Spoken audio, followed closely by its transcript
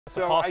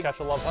So pass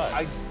catcher love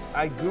hate.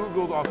 I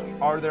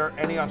Googled, are there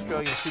any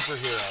Australian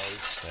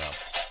superheroes? Yeah.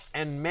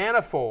 And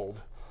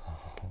Manifold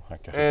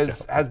Okay.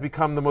 has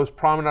become the most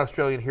prominent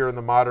Australian hero in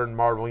the modern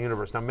Marvel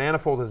universe. Now,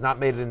 Manifold has not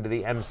made it into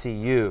the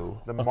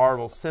MCU, the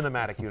Marvel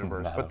Cinematic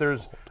Universe, but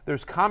there's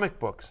comic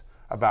books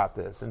about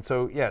this. And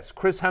so, yes,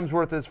 Chris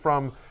Hemsworth is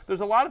from.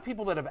 There's a lot of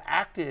people that have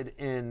acted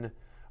in.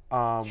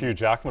 Hugh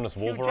Jackman as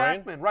Wolverine. Hugh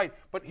Jackman, right.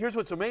 But here's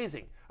what's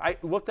amazing. I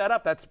looked that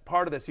up. That's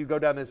part of this. You go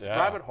down this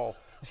rabbit hole.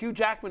 Hugh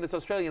Jackman is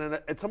Australian, and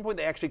at some point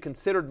they actually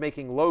considered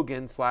making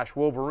Logan /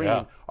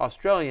 Wolverine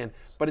Australian,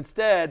 but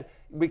instead,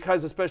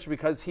 especially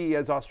because he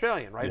is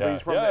Australian, right? Yeah.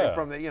 He's from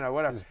the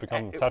whatever. He's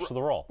become attached to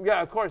the role.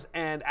 Yeah, of course.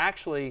 And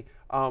actually,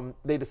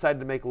 they decided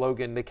to make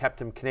Logan. They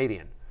kept him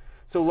Canadian.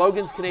 So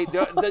Logan's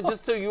Canadian.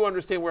 Just so you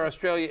understand where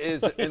Australia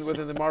is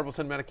within the Marvel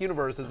Cinematic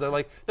Universe, is they're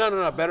like,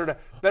 no, better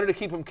to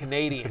keep him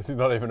Canadian. He's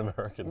not even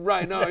American.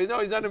 Right? No,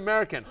 he's not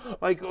American.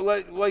 Like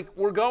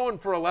we're going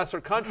for a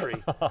lesser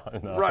country.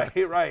 No.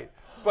 Right.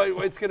 But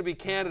it's going to be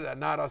Canada,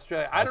 not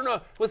Australia. I don't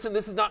know. Listen,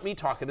 this is not me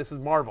talking. This is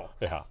Marvel.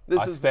 Yeah.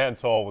 I stand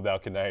tall with our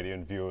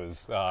Canadian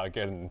viewers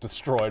getting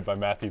destroyed by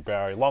Matthew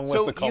Barry. Long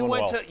live the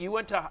Commonwealth. So you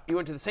went to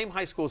the same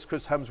high school as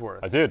Chris Hemsworth.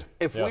 I did.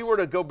 If we were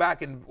to go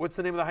back and what's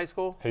the name of the high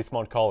school?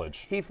 Heathmont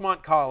College.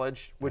 Heathmont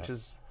College, which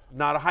is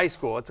not a high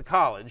school. It's a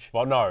college.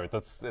 Well, no,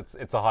 it's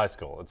a high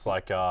school. It's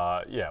like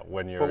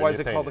when you're. But why in is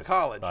your it called a teens.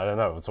 college? I don't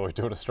know. That's what we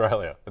do in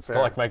Australia. It's to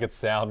like make it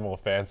sound more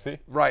fancy.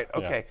 Right.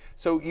 Okay.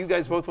 So you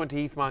guys both went to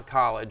Heathmont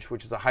College,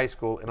 which is a high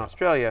school in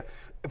Australia.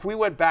 If we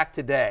went back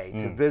today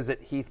to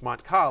visit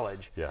Heathmont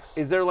College, yes.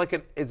 Is there like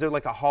a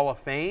Hall of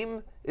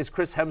Fame? Is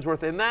Chris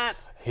Hemsworth in that?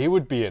 He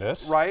would be in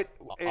it. Right.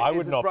 I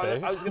would not be.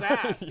 I was going to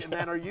ask. And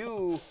then are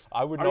you?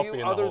 I would not be in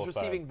the others Hall of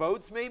Fame. receiving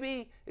votes?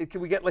 Maybe.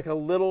 Can we get like a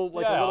little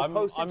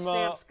postage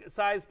stamp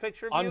size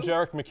picture of you? I'm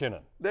Jarek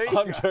McKinnon. There you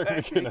go. I'm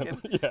Jarek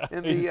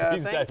McKinnon. Yeah.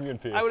 He's Damien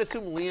Pierce. I would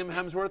assume Liam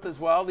Hemsworth as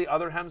well. The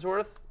other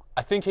Hemsworth.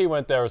 I think he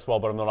went there as well,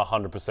 but I'm not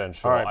 100%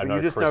 sure. All right, I but know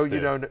you just Chris know did.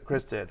 you know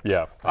Chris did.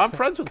 Yeah. I'm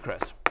friends with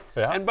Chris.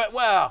 Yeah.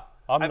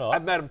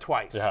 I've met him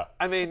twice. Yeah.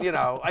 I mean,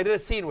 I did a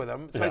scene with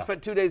him, so I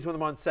spent 2 days with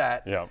him on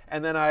set. Yeah.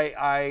 And then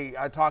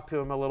I talked to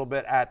him a little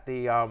bit at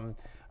the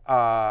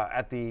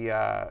after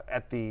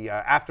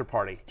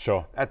party.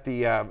 Sure. At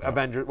the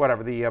Avenger,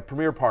 whatever, the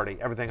premiere party,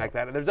 everything like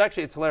that. And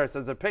it's hilarious.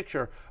 There's a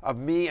picture of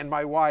me and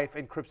my wife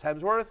and Chris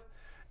Hemsworth,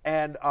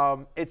 and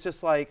it's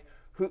just like.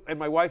 And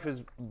my wife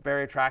is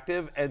very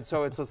attractive, and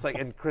so it's just like,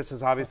 and Chris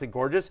is obviously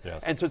gorgeous,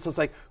 and so it's just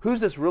like, who's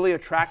this really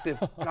attractive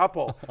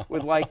couple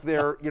with like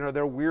their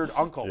weird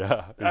uncle?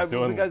 Yeah, he's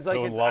doing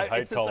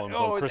love-hate columns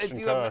on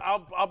Christian Kirk.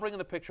 I'll bring in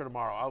the picture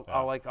tomorrow.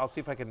 I'll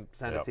see if I can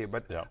send it to you.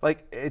 But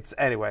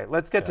anyway,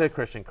 let's get to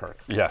Christian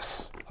Kirk.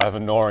 Yes, I have a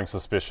gnawing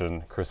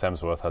suspicion Chris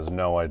Hemsworth has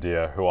no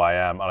idea who I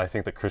am, and I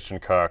think that Christian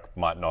Kirk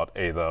might not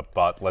either.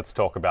 But let's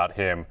talk about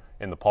him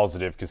in the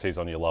positive because he's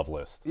on your love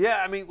list.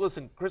 Yeah, I mean,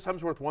 listen, Chris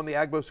Hemsworth won the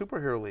Agbo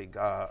Superhero League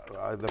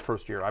the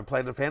first year. I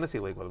played in a fantasy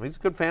league with him. He's a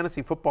good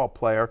fantasy football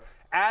player,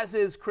 as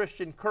is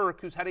Christian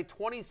Kirk, who's had a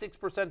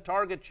 26%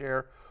 target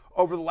share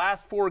over the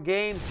last 4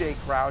 games, Jay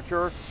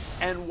Croucher.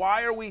 And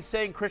why are we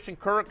saying Christian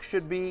Kirk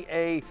should be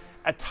a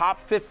top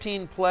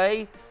 15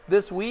 play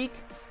this week?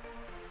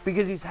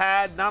 Because he's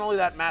had not only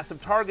that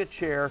massive target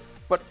share,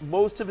 but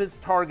most of his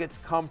targets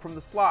come from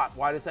the slot.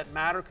 Why does that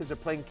matter? Because they're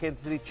playing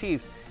Kansas City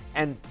Chiefs.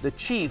 And the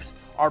Chiefs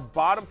are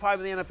bottom 5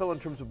 in the NFL in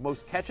terms of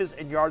most catches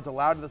and yards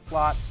allowed to the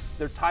slot.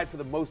 They're tied for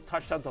the most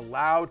touchdowns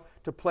allowed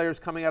to players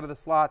coming out of the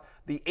slot,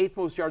 the 8th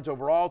most yards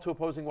overall to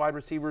opposing wide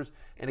receivers.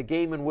 In a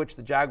game in which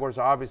the Jaguars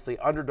are obviously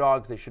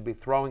underdogs, they should be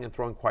throwing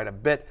quite a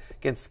bit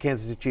against the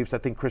Kansas City Chiefs. I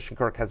think Christian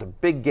Kirk has a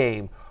big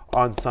game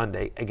on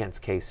Sunday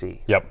against KC.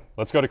 Yep.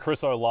 Let's go to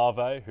Chris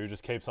Olave, who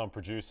just keeps on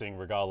producing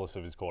regardless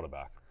of his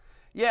quarterback.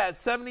 Yeah,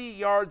 70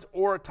 yards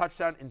or a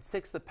touchdown in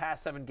 6 of the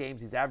past 7 games.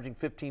 He's averaging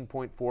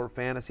 15.4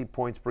 fantasy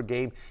points per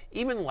game.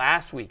 Even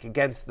last week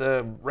against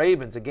the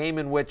Ravens, a game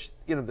in which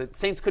the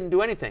Saints couldn't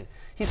do anything,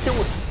 he still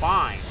was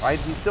fine, right?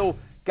 He still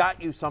got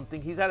you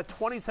something. He's had a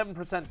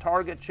 27%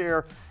 target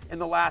share in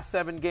the last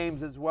 7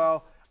 games as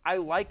well. I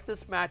like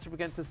this matchup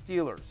against the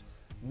Steelers.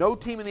 No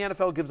team in the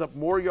NFL gives up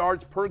more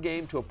yards per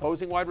game to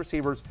opposing wide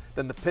receivers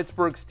than the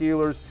Pittsburgh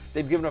Steelers.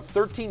 They've given up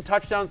 13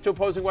 touchdowns to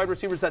opposing wide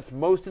receivers. That's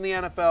most in the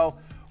NFL.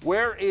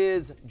 Where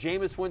is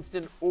Jameis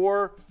Winston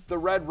or the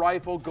Red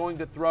Rifle going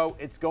to throw?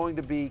 It's going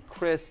to be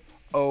Chris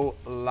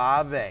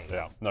Olave.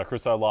 Yeah, no,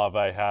 Chris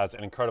Olave has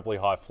an incredibly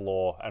high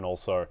floor and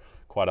also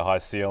quite a high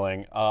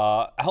ceiling.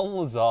 Alan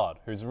Lazard,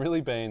 who's really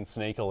been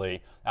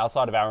sneakily,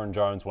 outside of Aaron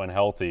Jones when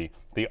healthy,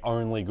 the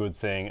only good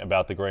thing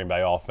about the Green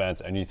Bay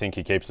offense, and you think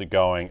he keeps it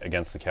going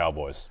against the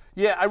Cowboys?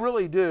 Yeah, I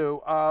really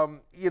do.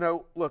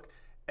 Look,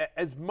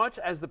 as much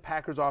as the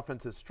Packers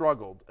offense has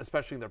struggled,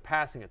 especially in their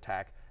passing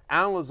attack,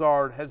 Alan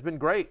Lazard has been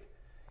great.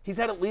 He's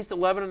had at least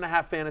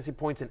 11.5 fantasy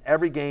points in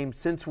every game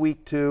since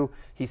week 2.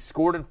 He's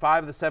scored in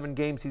 5 of the 7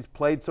 games he's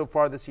played so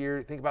far this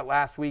year. Think about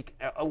last week.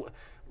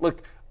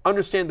 Look,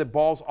 understand the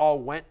balls all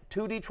went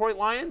to Detroit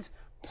Lions,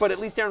 but at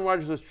least Aaron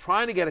Rodgers was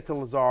trying to get it to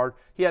Lazard.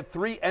 He had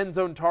 3 end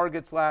zone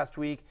targets last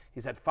week.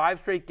 He's had 5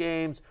 straight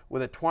games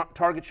with a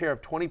target share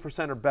of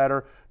 20% or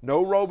better.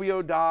 No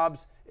Romeo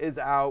Doubs is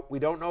out. We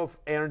don't know if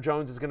Aaron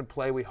Jones is going to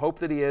play. We hope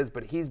that he is,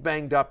 but he's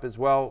banged up as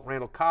well.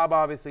 Randall Cobb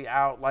obviously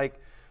out.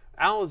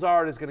 Allen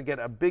Lazard is going to get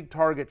a big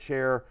target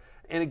share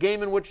in a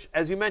game in which,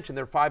 as you mentioned,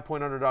 they're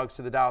 5-point underdogs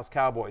to the Dallas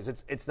Cowboys.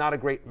 It's not a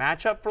great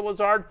matchup for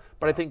Lazard,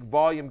 but I think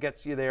volume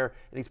gets you there,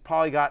 and he's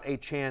probably got a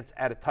chance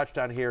at a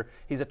touchdown here.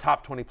 He's a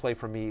top 20 play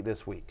for me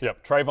this week.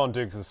 Yep, Trayvon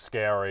Diggs is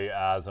scary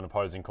as an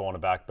opposing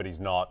cornerback, but he's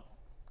not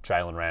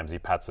Jalen Ramsey,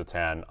 Pat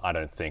Surtain, I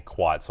don't think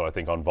quite. So I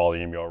think on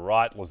volume, you're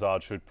right.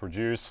 Lazard should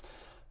produce.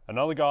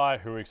 Another guy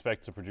who we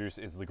expect to produce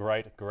is the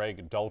great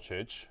Greg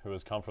Dulcich, who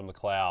has come from the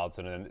clouds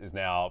and is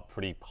now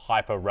pretty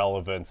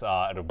hyper-relevant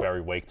at a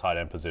very weak tight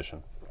end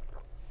position.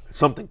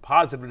 Something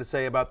positive to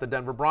say about the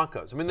Denver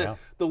Broncos. I mean,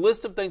 the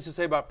list of things to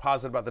say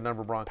positive about the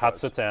Denver Broncos. Pat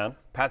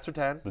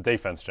Surtain. The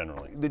defense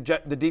generally.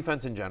 The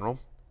defense in general.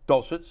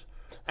 Dulcich.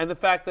 And the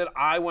fact that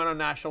I went on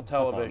national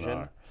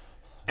television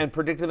and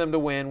predicted them to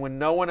win when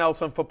no one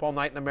else on Football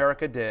Night in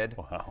America did.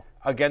 Wow.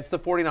 Against the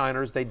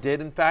 49ers. They did,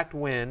 in fact,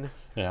 win.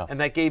 Yeah. And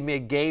that gave me a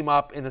game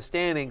up in the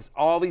standings.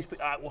 All these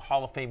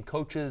Hall of Fame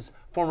coaches,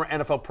 former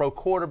NFL pro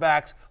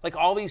quarterbacks,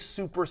 all these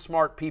super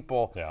smart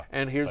people. Yeah.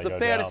 And here's the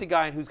fantasy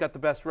guy who's got the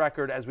best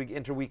record as we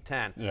enter week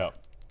 10. Yeah.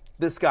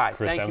 This guy.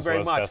 Chris Thank you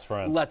very much. Best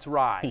friend. Let's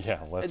ride. Yeah,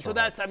 let's And so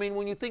ride. that's,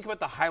 when you think about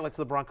the highlights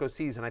of the Broncos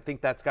season, I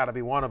think that's got to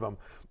be one of them.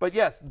 But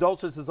yes,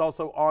 Dulcich is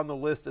also on the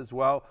list as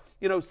well.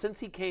 Since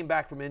he came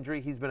back from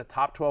injury, he's been a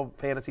top 12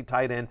 fantasy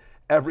tight end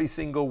every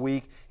single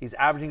week. He's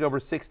averaging over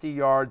 60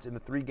 yards in the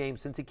 3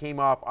 games since he came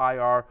off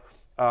IR.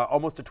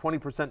 Almost a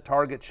 20%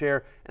 target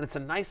share, and it's a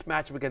nice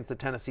matchup against the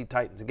Tennessee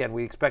Titans. Again,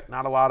 we expect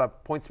not a lot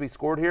of points to be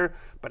scored here,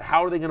 but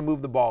how are they going to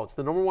move the ball? It's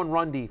the number 1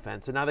 run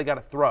defense, and now they got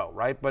to throw,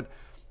 right? But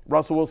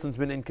Russell Wilson's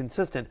been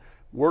inconsistent.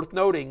 Worth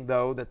noting,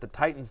 though, that the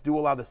Titans do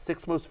allow the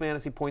 6th most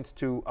fantasy points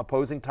to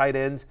opposing tight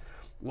ends.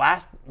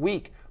 Last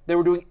week, they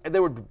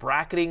were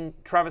bracketing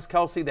Travis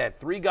Kelce. They had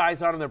 3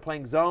 guys on him. They're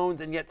playing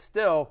zones, and yet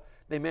still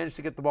they managed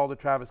to get the ball to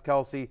Travis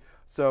Kelce.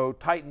 So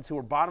Titans, who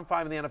are bottom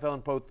 5 in the NFL in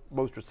both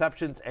most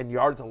receptions and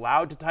yards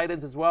allowed to tight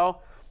ends as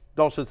well,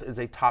 Dulcich is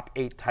a top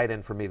 8 tight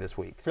end for me this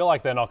week. I feel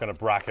like they're not going to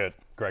bracket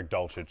Greg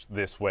Dulcich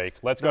this week.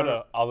 Let's go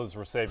to others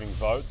receiving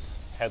votes,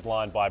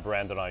 headlined by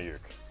Brandon Ayuk.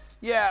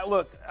 Yeah,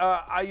 look,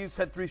 Ayuk's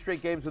had 3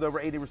 straight games with over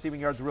 80 receiving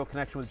yards, a real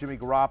connection with Jimmy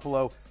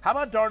Garoppolo. How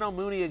about Darnell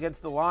Mooney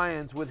against the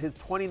Lions with his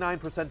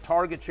 29%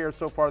 target share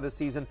so far this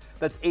season?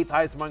 That's 8th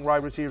highest among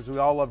wide receivers. We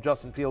all love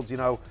Justin Fields,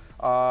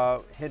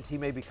 hint he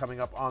may be coming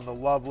up on the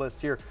love list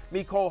here.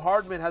 Mecole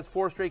Hardman has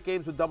 4 straight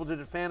games with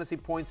double-digit fantasy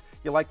points.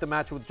 You like the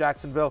matchup with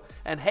Jacksonville.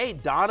 And hey,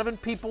 Donovan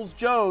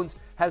Peoples-Jones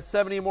has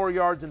 70 or more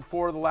yards in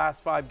 4 of the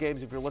last 5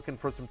 games if you're looking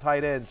for some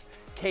tight ends.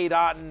 Cade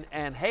Otton,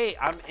 and hey,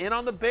 I'm in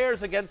on the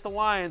Bears against the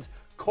Lions.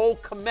 Cole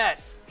Kmet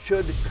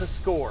should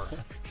score.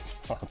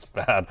 That's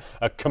bad.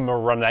 A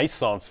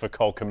renaissance for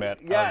Cole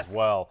Kmet as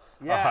well.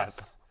 Yes. All right,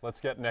 let's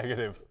get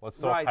negative. Let's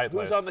talk hate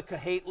list. Who's on the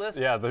hate list?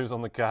 Yeah, who's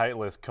on the hate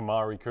list?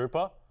 Amari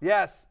Cooper?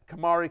 Yes,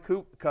 Amari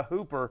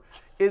Cooper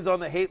is on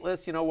the hate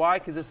list. You know why?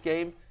 Because this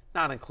game,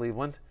 not in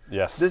Cleveland.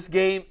 Yes. This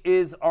game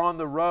is on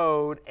the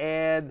road,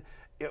 and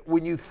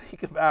when you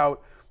think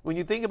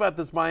about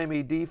this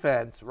Miami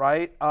defense,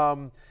 right?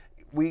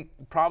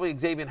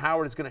 Xavier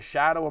Howard is going to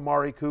shadow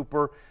Amari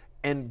Cooper.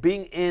 And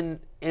being in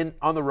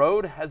on the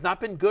road has not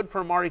been good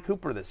for Amari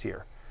Cooper this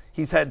year.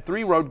 He's had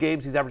 3 road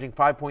games. He's averaging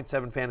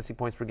 5.7 fantasy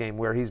points per game,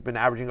 where he's been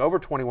averaging over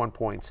 21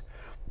 points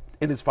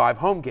in his 5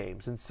 home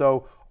games. And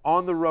so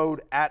on the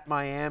road at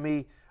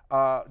Miami,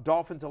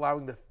 Dolphins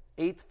allowing the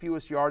 8th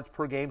fewest yards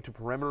per game to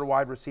perimeter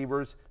wide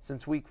receivers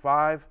since week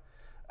 5.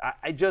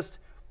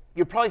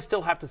 You probably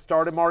still have to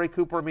start Amari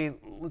Cooper.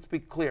 Let's be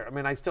clear.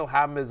 I still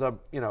have him as a,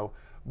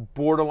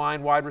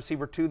 borderline wide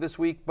receiver 2 this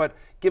week, but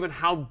given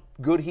how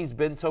good he's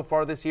been so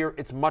far this year,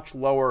 it's much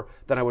lower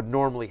than I would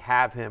normally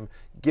have him,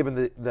 given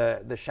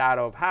the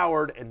shadow of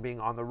Howard and being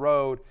on the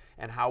road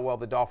and how well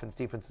the Dolphins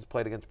defense has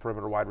played against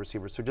perimeter wide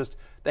receivers. So just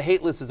the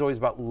hate list is always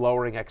about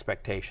lowering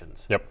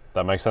expectations. Yep,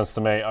 that makes sense to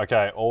me.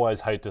 Okay,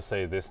 always hate to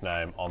see this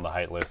name on the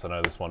hate list. I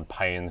know this one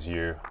pains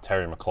you.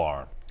 Terry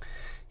McLaurin.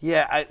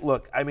 Yeah,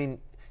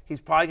 he's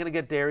probably going to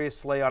get Darius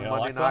Slay on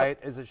Monday night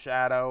as a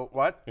shadow.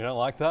 What? You don't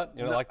like that?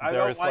 You don't like the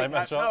Darius Slay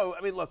matchup? No,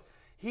 look,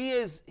 he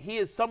is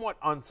somewhat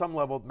on some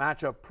level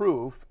matchup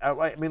proof.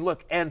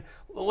 Look, and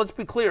let's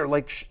be clear.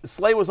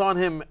 Slay was on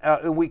him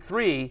in week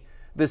 3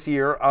 this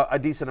year, a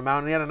decent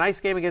amount, and he had a nice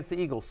game against the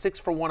Eagles, 6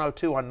 for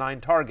 102 on 9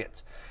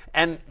 targets.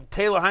 And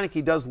Taylor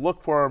Heineke does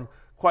look for him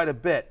quite a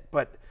bit,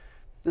 but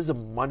this is a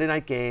Monday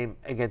night game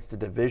against a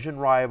division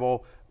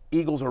rival.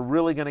 Eagles are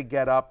really going to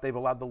get up. They've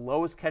allowed the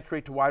lowest catch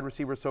rate to wide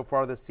receivers so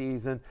far this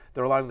season.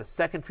 They're allowing the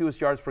 2nd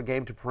fewest yards per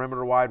game to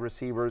perimeter wide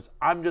receivers.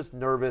 I'm just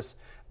nervous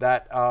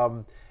that,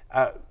 that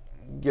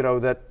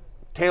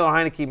Taylor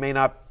Heineke may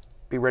not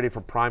be ready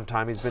for prime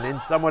time. He's been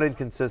somewhat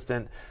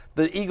inconsistent.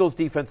 The Eagles'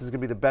 defense is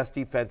going to be the best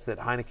defense that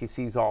Heineke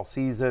sees all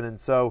season.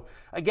 And so,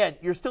 again,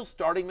 you're still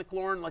starting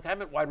McLaurin.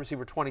 I'm at wide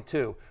receiver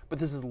 22, but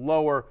this is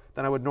lower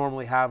than I would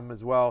normally have him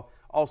as well.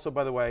 Also,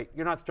 by the way,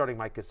 you're not starting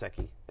Mike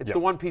Gesicki. It's the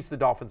one piece of the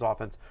Dolphins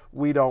offense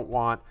we don't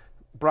want.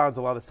 Browns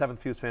allow the 7th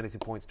fewest fantasy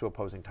points to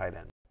opposing tight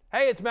ends.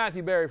 Hey, it's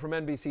Matthew Berry from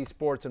NBC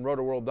Sports and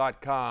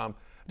RotoWorld.com.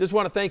 Just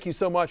want to thank you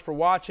so much for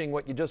watching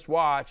what you just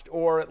watched,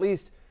 or at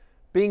least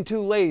being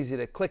too lazy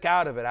to click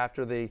out of it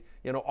after the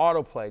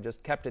autoplay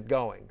just kept it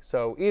going.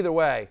 So either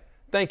way,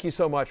 thank you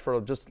so much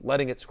for just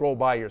letting it scroll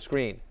by your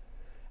screen.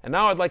 And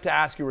now I'd like to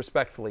ask you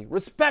respectfully,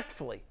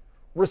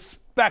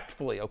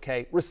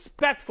 okay?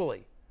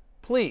 Respectfully,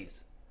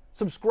 please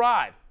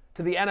subscribe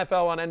to the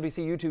NFL on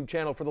NBC YouTube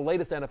channel for the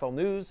latest NFL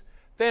news,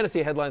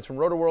 fantasy headlines from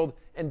RotoWorld,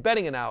 and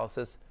betting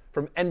analysis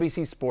from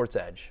NBC Sports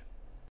Edge.